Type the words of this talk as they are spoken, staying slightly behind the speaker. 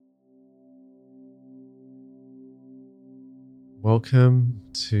Welcome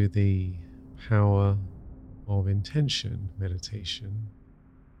to the Power of Intention meditation.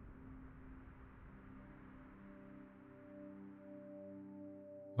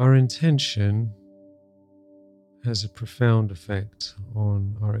 Our intention has a profound effect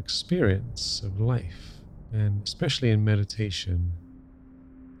on our experience of life, and especially in meditation,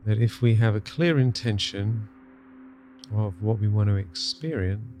 that if we have a clear intention of what we want to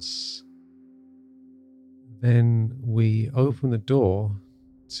experience, then we open the door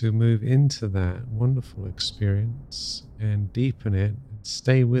to move into that wonderful experience and deepen it and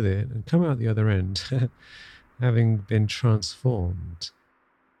stay with it and come out the other end having been transformed.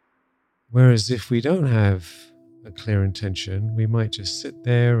 Whereas if we don't have a clear intention, we might just sit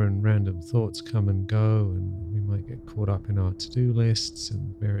there and random thoughts come and go, and we might get caught up in our to-do lists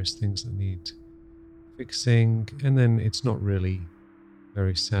and various things that need fixing, and then it's not really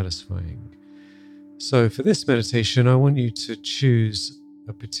very satisfying. So for this meditation, I want you to choose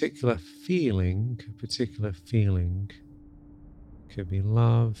a particular feeling. A particular feeling could be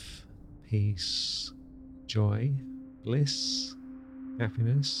love, peace, joy, bliss,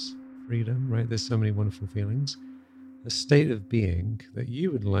 happiness, freedom, right? There's so many wonderful feelings. A state of being that you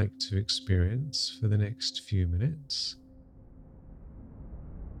would like to experience for the next few minutes.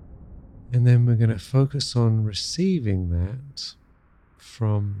 And then we're going to focus on receiving that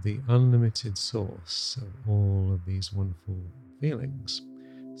from the unlimited source of all of these wonderful feelings.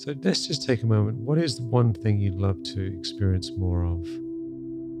 So let's just take a moment. What is the one thing you'd love to experience more of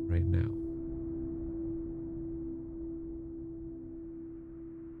right now?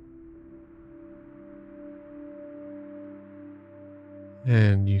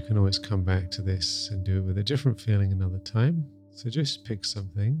 And you can always come back to this and do it with a different feeling another time. So just pick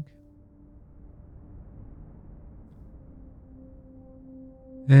something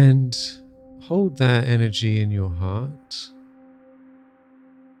and hold that energy in your heart.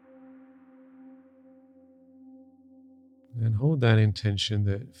 And hold that intention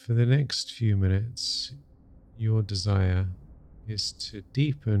that for the next few minutes, your desire is to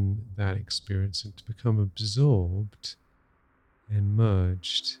deepen that experience and to become absorbed and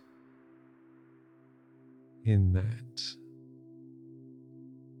merged in that.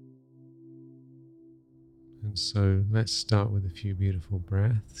 And so let's start with a few beautiful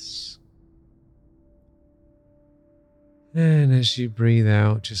breaths. And as you breathe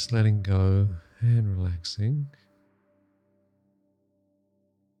out, just letting go and relaxing.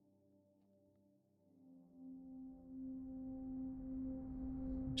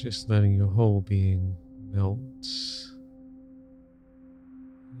 Just letting your whole being melt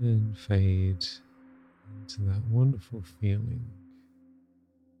and fade into that wonderful feeling,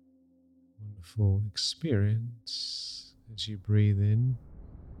 wonderful experience as you breathe in,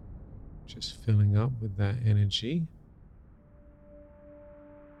 just filling up with that energy,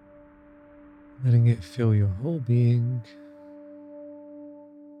 letting it fill your whole being.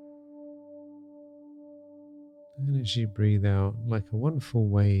 And as you breathe out, like a wonderful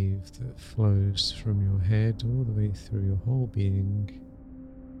wave that flows from your head all the way through your whole being,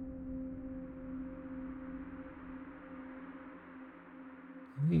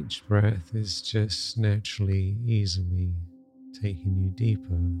 each breath is just naturally, easily taking you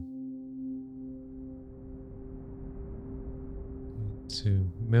deeper into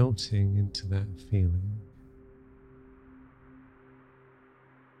melting into that feeling.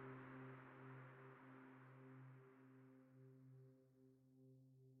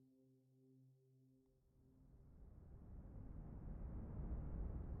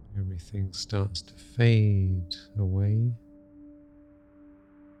 Everything starts to fade away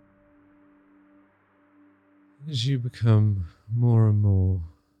as you become more and more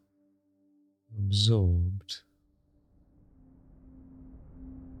absorbed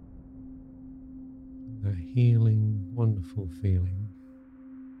in that healing, wonderful feeling.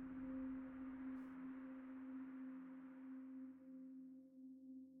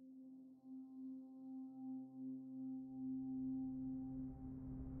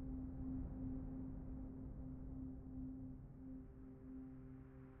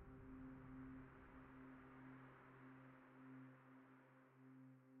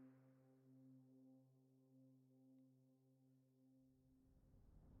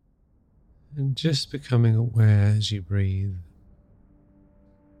 And just becoming aware as you breathe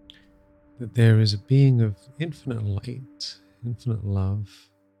that there is a being of infinite light, infinite love,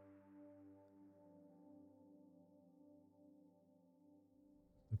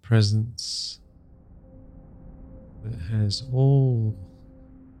 the presence that has all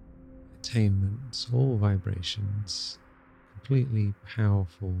attainments, all vibrations, completely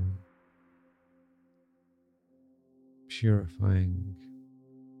powerful, purifying,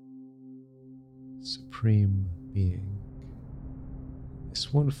 supreme being.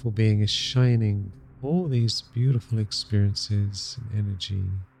 This wonderful being is shining all these beautiful experiences and energy,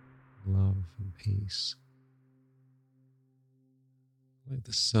 love and peace, like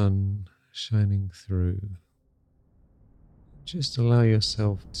the sun shining through. Just allow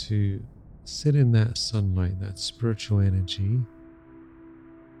yourself to sit in that sunlight, that spiritual energy.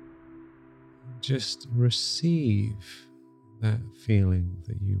 Just receive that feeling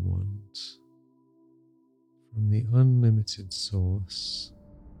that you want from the unlimited source.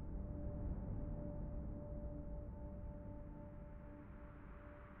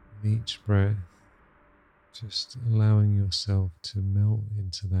 With each breath, just allowing yourself to melt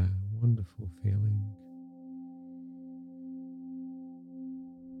into that wonderful feeling.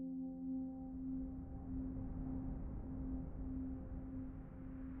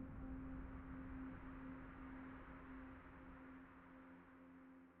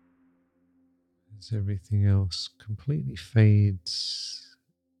 As everything else completely fades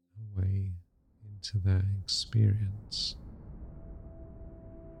away into that experience.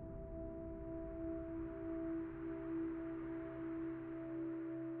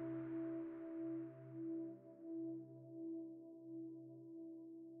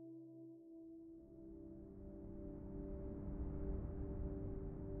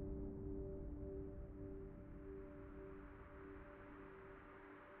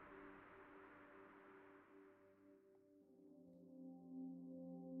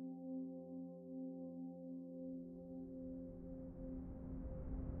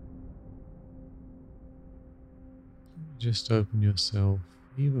 Just open yourself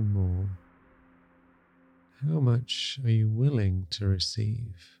even more. How much are you willing to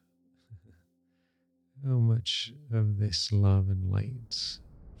receive? How much of this love and light,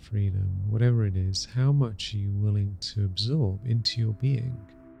 freedom, whatever it is, how much are you willing to absorb into your being?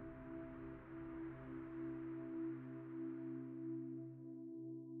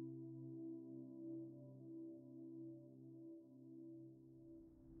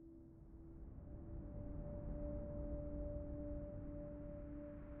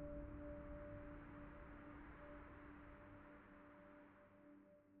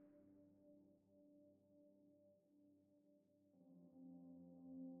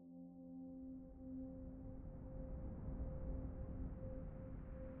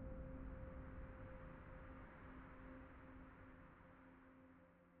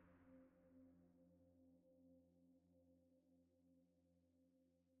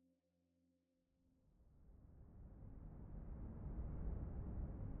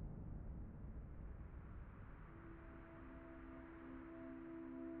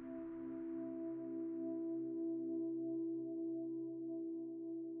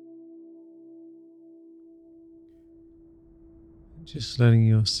 Just letting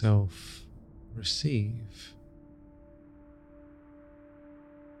yourself receive,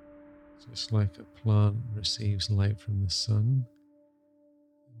 just like a plant receives light from the sun,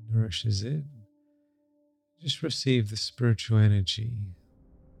 nourishes it. Just receive the spiritual energy.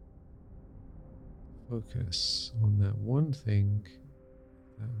 Focus on that one thing,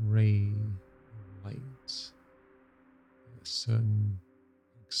 that ray of light, a certain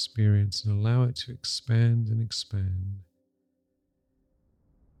experience, and allow it to expand and expand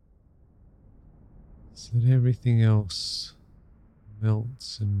so that everything else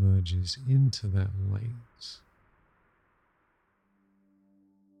melts and merges into that light.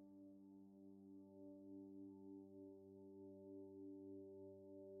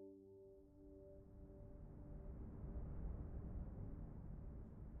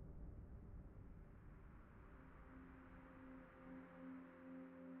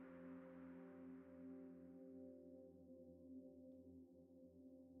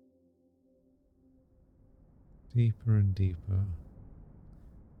 Deeper and deeper.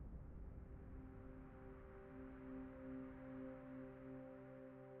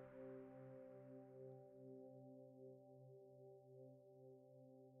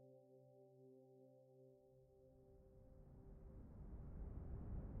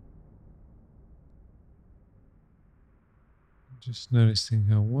 Just noticing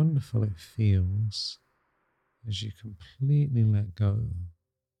how wonderful it feels as you completely let go.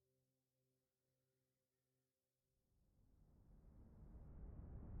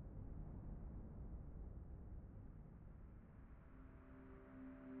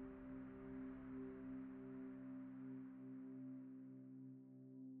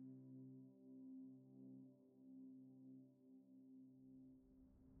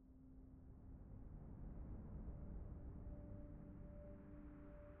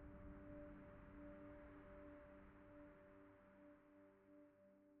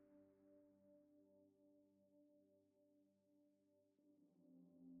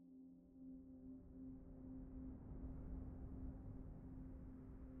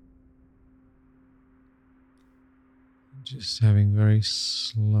 Just having very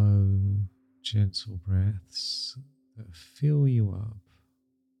slow, gentle breaths that fill you up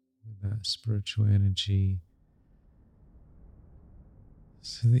with that spiritual energy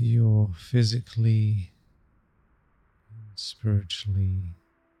so that you're physically and spiritually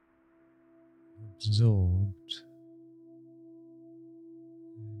absorbed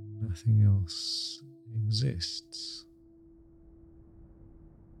and nothing else exists.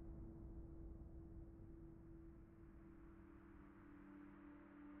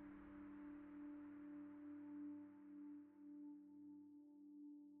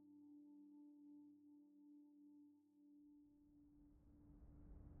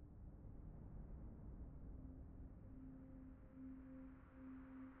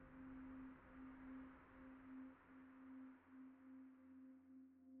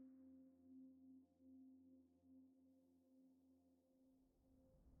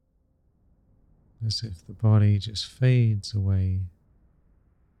 As if the body just fades away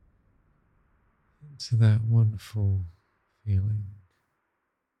into that wonderful feeling.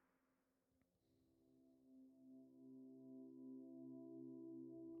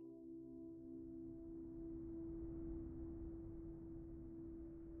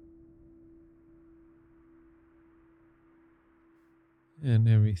 And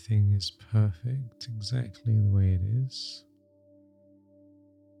everything is perfect exactly the way it is.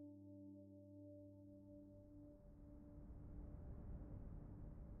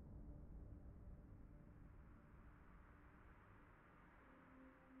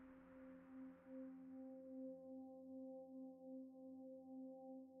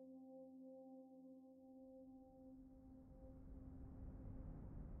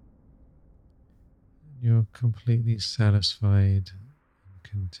 You're completely satisfied and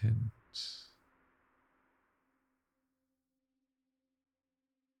content.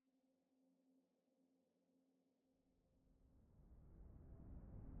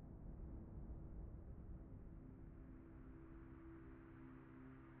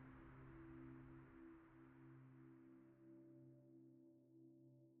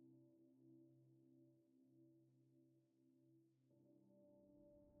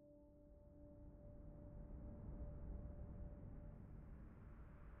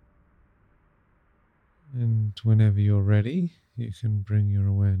 And whenever you're ready, you can bring your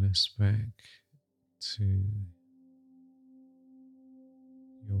awareness back to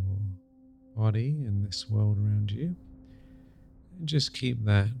your body and this world around you. And just keep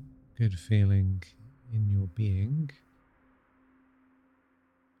that good feeling in your being.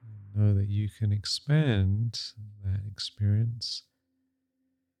 And know that you can expand that experience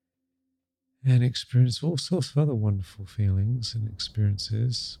and experience all sorts of other wonderful feelings and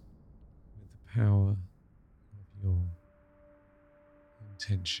experiences with the power of your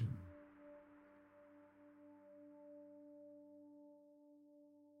intention.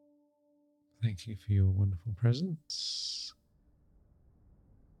 Thank you for your wonderful presence.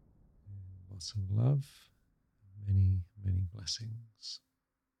 Lots of love. Many, many blessings.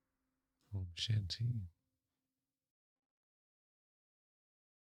 Om Shanti.